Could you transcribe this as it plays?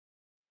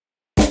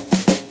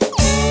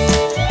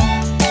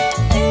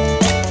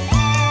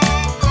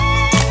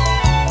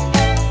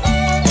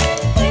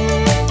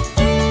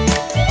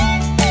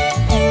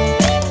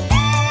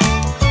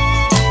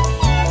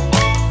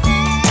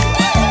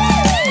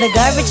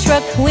garbage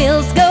truck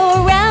wheels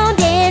go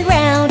round and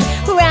round,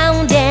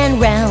 round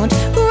and round,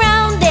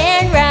 round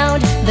and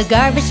round. The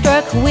garbage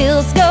truck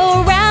wheels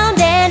go round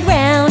and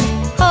round,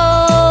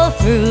 all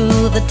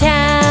through the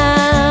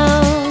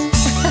town.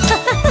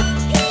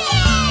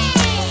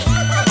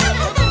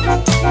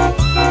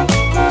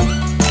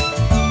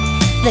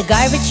 The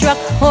garbage truck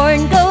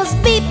horn goes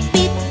beep,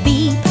 beep,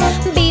 beep,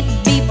 beep,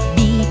 beep,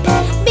 beep,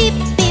 beep,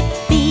 beep,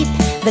 beep.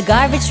 The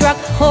garbage truck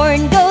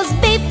horn goes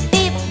beep,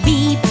 beep,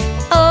 beep,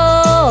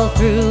 all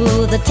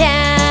through the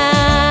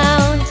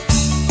town.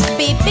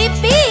 Beep, beep,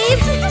 beep.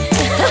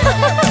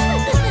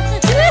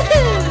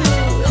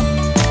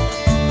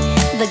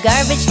 The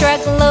garbage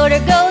truck loader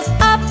goes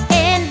up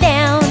and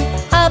down,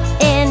 up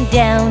and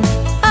down,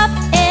 up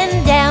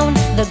and down.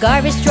 The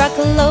garbage truck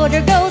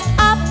loader goes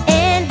up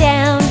and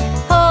down,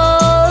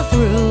 all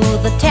through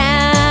the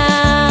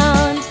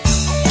town.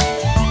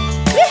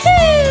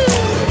 Woohoo!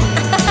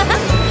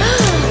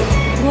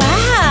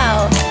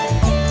 Wow!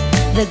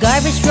 The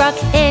garbage truck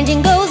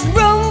engine goes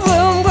vroom,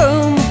 vroom,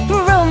 vroom,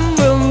 vroom,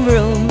 vroom,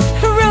 vroom,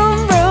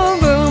 vroom, vroom,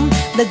 vroom.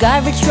 The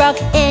garbage truck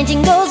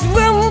engine goes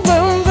vroom,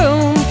 vroom,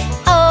 vroom,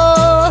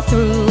 all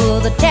through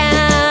the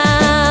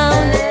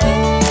town.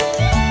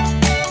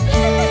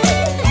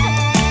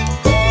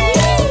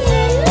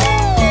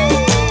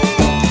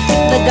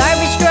 The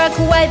garbage truck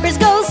wipers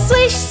go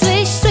swish,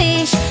 swish,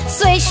 swish,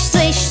 swish,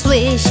 swish,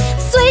 swish,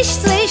 swish,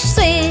 swish,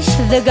 swish.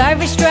 The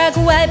garbage truck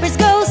wipers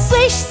go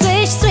swish,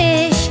 swish,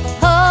 swish,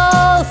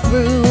 all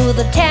through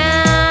the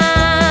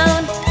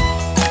town.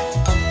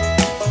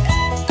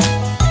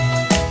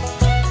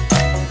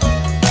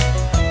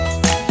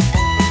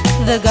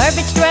 The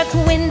garbage truck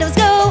windows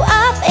go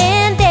up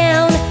and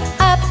down,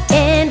 up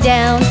and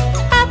down,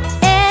 up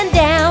and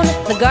down.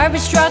 The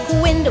garbage truck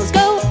windows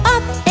go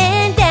up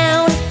and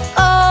down,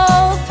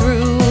 all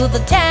through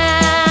the town.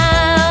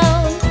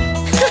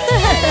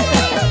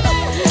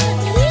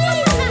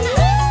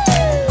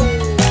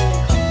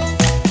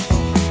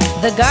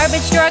 The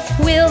garbage truck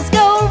wheels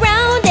go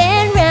round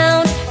and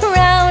round,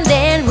 round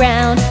and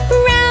round,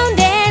 round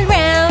and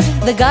round.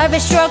 The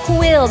garbage truck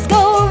wheels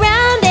go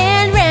round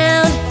and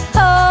round,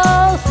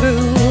 all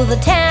through the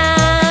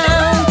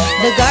town.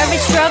 The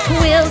garbage truck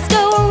wheels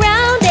go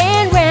round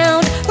and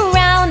round,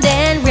 round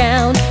and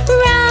round,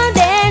 round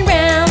and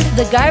round.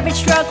 The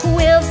garbage truck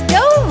wheels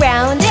go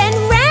round and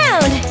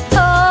round,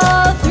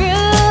 all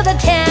through the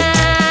town.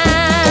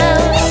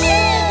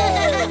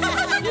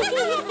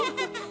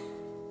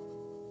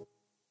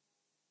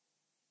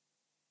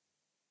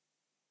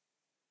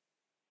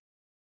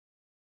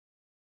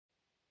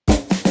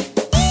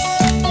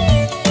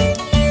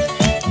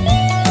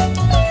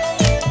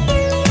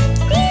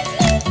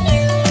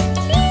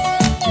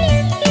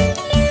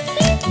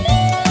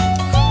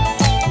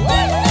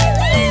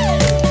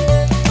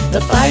 The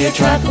fire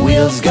truck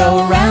wheels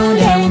go round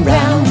and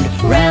round,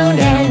 round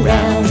and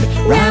round,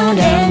 round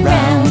and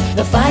round.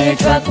 The fire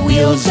truck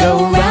wheels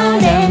go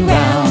round and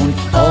round,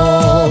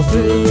 all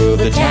through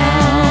the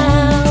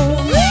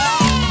town.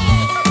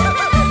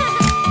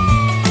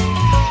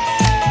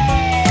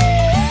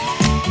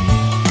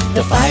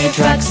 The fire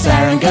truck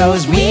siren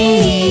goes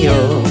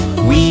wee-oh,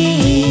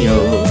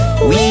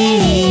 wee-oh,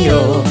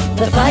 wee-oh.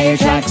 The fire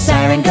truck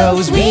siren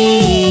goes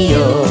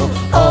wee-oh,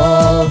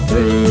 all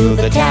through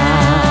the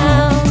town.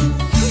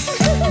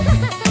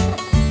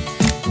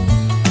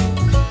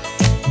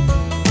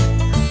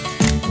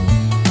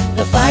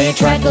 The fire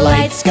truck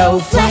lights go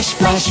flash,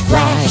 flash,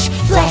 flash,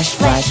 flash,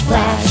 flash,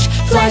 flash,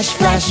 flash,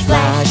 flash,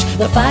 flash.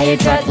 The fire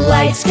truck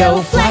lights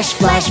go flash,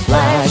 flash,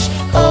 flash,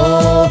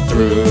 all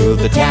through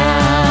the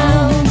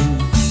town.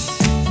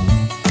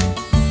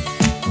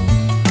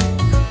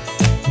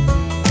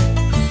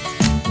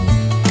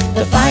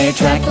 The fire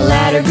truck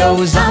ladder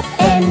goes up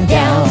and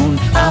down,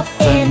 up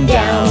and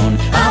down,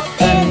 up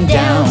and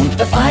down.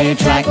 The fire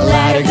truck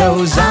ladder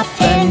goes up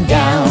and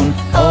down,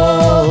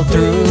 all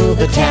through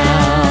the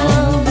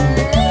town.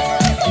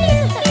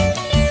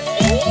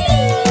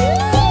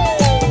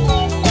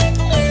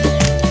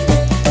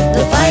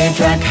 The fire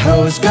truck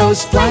hose goes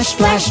splash,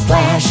 splash,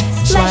 splash,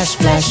 splash,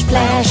 splash,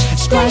 splash,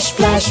 splash,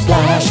 splash,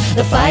 splash.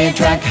 The fire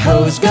truck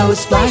hose goes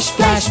splash,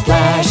 splash,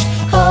 splash,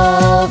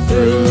 all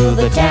through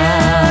the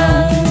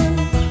town.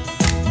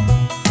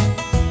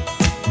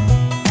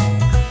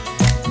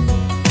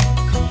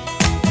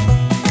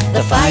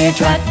 The fire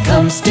truck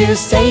comes to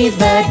save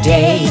the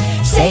day,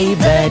 save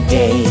the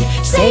day,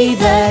 save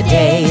the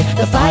day.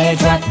 The fire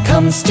truck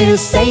comes to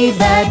save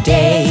the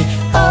day,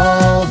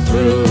 all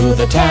through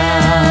the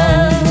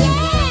town.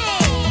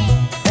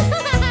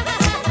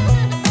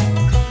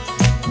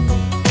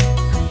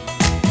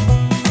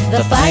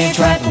 The fire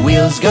truck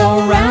wheels go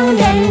round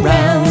and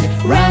round,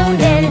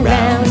 round and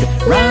round,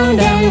 round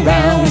and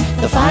round.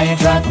 The fire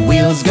truck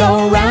wheels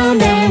go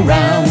round and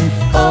round,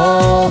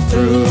 all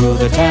through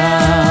the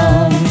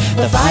town.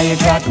 The fire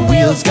truck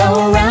wheels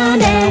go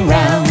round and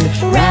round,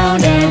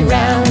 round and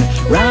round,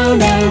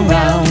 round and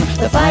round.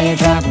 The fire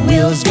truck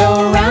wheels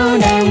go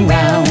round and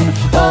round,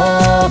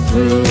 all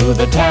through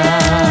the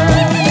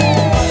town.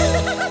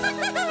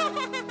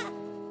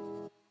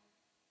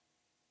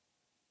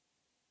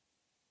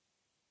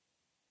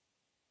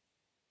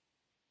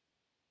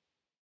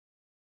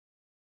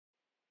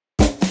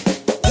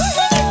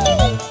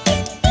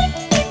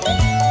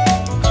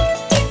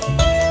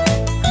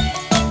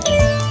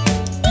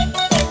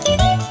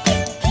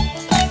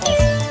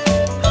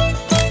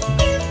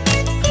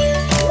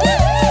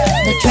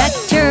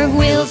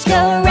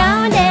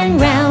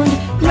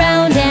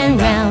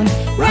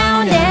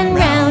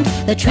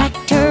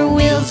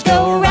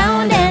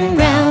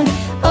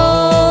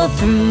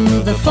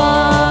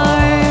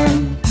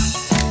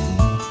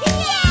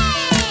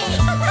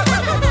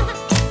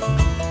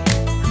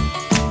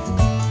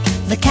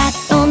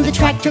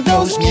 tractor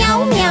goes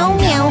meow, meow,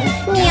 meow,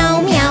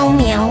 meow, meow,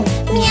 meow,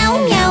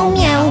 meow, meow,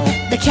 meow.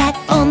 The cat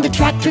on the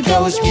tractor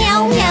goes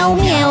meow, meow,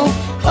 meow,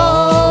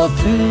 all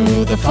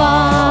through the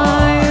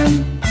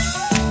farm.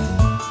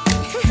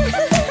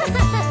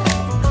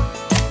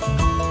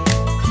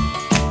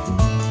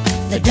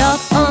 The dog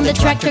on the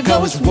tractor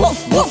goes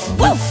woof, woof,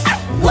 woof,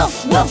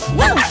 woof, woof,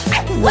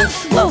 woof,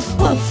 woof, woof,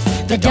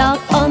 woof. The dog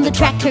on the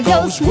tractor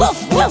goes woof,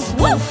 woof,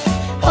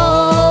 woof,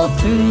 all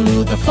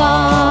through the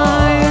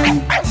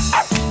farm.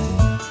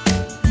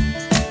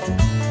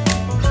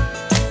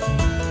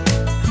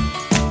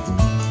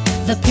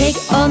 The pig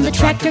on the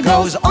tractor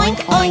goes oink,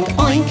 oink,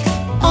 oink,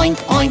 oink,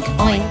 oink,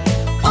 oink,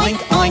 oink,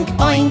 oink,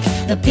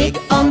 oink. The pig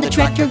on the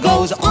tractor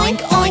goes oink,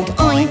 oink,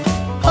 oink,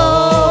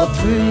 all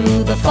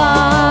through the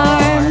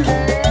farm.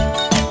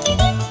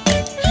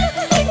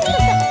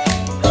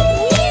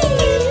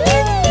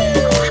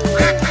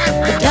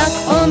 The duck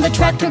on the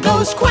tractor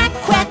goes quack,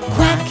 quack,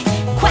 quack,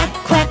 quack,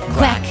 quack,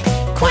 quack,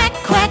 quack,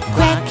 quack,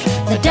 quack.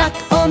 The duck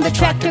on the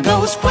tractor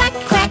goes quack,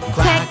 quack,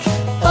 quack,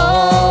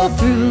 all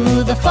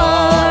through the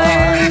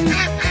farm.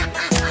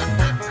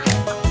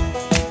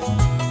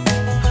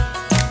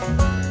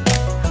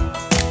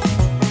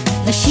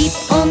 The sheep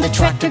on the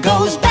tractor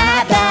goes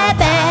ba, ba,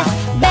 ba,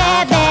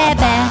 ba, ba,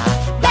 ba,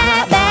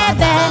 ba, ba,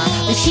 ba.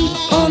 The sheep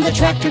on the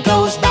tractor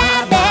goes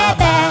ba, ba,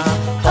 ba,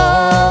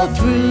 all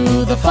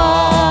through the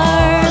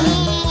farm.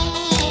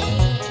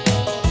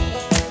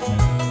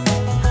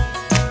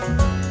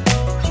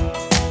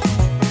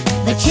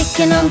 The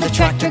chicken on the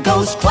tractor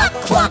goes cluck,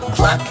 cluck,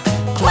 cluck,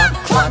 cluck,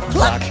 cluck,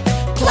 cluck,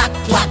 cluck,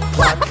 cluck,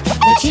 cluck.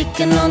 The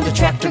chicken on the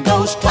tractor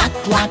goes cluck,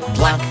 cluck,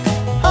 cluck,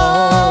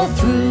 all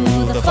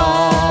through the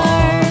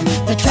farm.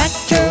 The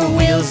tractor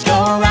wheels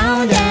go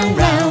round and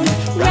round,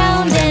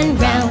 round and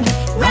round,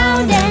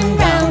 round and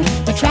round.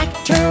 The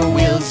tractor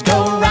wheels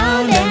go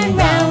round and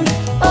round,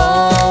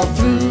 all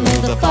through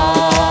the farm.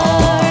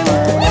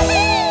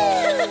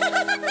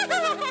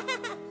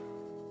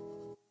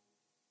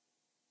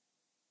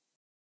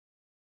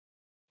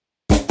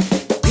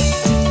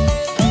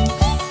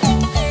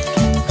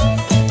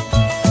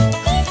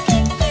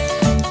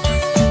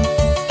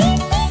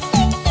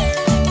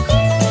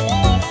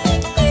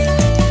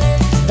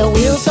 The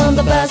wheels on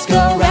the bus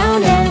go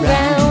round and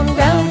round,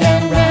 round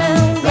and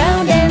round,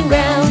 round and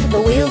round.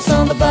 The wheels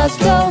on the bus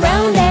go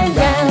round and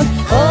round,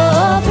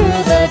 all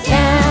through the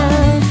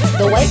town.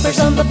 The wipers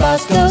on the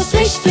bus go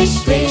swish, swish,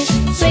 swish,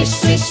 swish,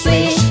 swish,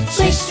 swish,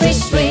 swish,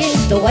 swish, swish.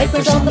 The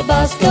wipers on the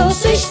bus go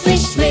swish,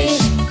 swish, swish,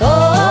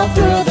 all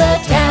through the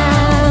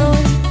town.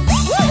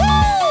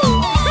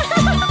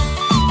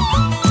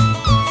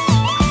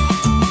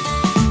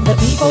 The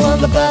people on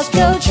the bus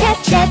go chat,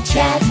 chat,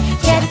 chat,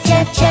 chat,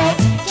 chat, chat,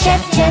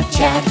 chat, chat,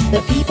 chat.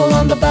 The people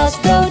on the bus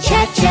go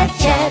chat, chat,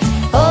 chat,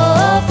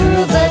 all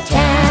through the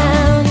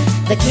town.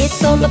 The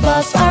kids on the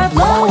bus are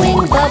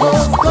blowing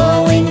bubbles,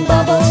 blowing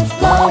bubbles,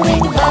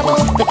 blowing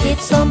bubbles. The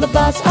kids on the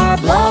bus are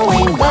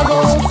blowing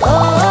bubbles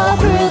all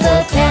through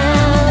the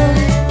town.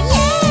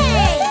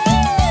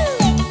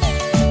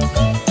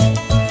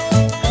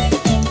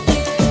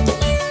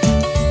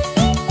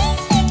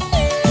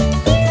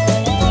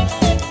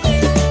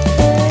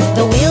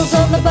 The wheels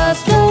on the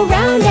bus go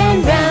round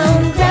and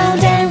round,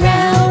 round and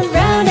round,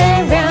 round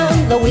and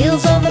round. The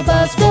wheels on the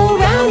bus go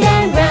round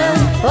and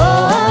round,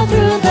 all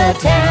through the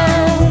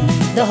town.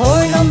 The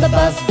horn on the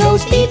bus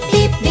goes beep,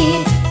 beep,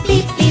 beep,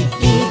 beep, beep,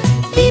 beep,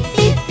 beep,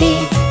 beep,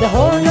 beep. The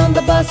horn on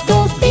the bus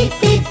goes beep,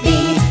 beep,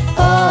 beep,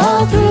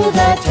 all through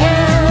the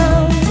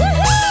town.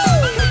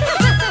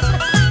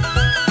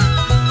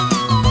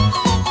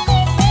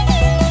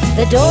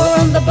 The door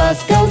on the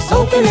bus goes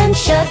open and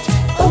shut,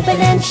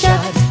 open and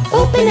shut,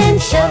 open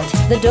and shut.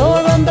 The door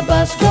on the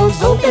bus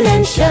goes open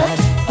and shut,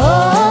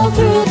 all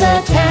through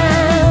the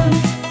town.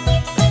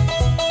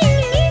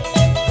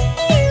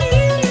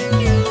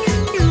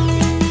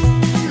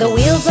 The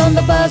wheels on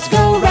the bus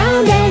go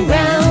round and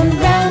round,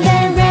 round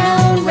and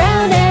round,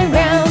 round and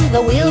round.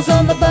 The wheels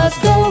on the bus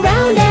go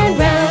round and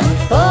round,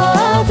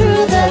 all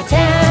through the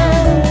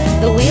town.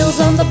 The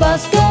wheels on the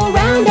bus go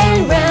round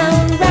and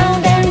round,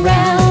 round and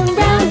round,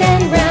 round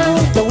and round.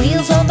 The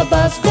wheels on the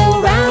bus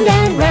go round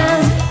and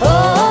round,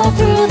 all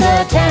through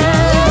the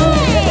town.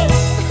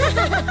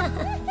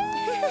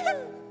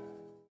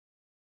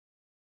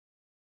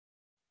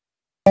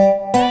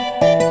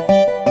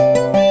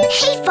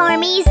 Hey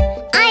Farmees,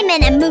 I'm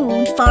in a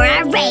mood for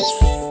a race.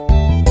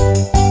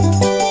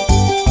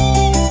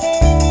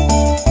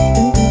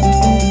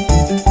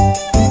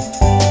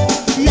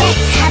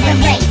 Let's have a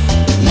race,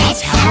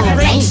 let's have a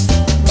race.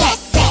 Get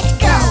set,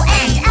 go,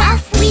 and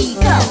off we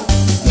go.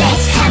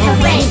 Let's have a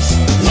race,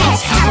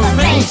 let's have a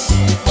race.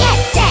 Get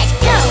set,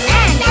 go,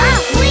 and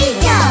off we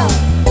go.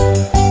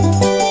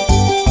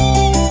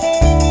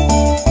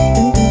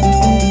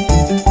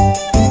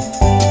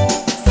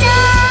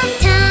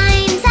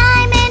 Sometimes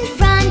I'm in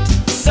front,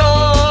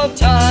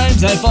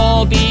 sometimes I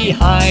fall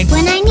behind.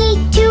 when I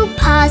need to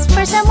pause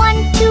for someone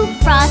to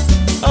cross.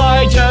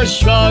 I just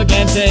shrug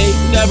and say,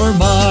 never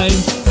mind.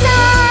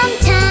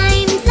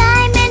 Sometimes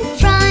I'm in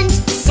front,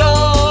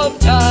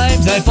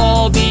 Sometimes I fall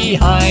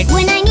behind.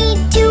 When I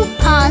need to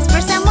pause for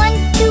someone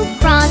to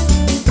cross,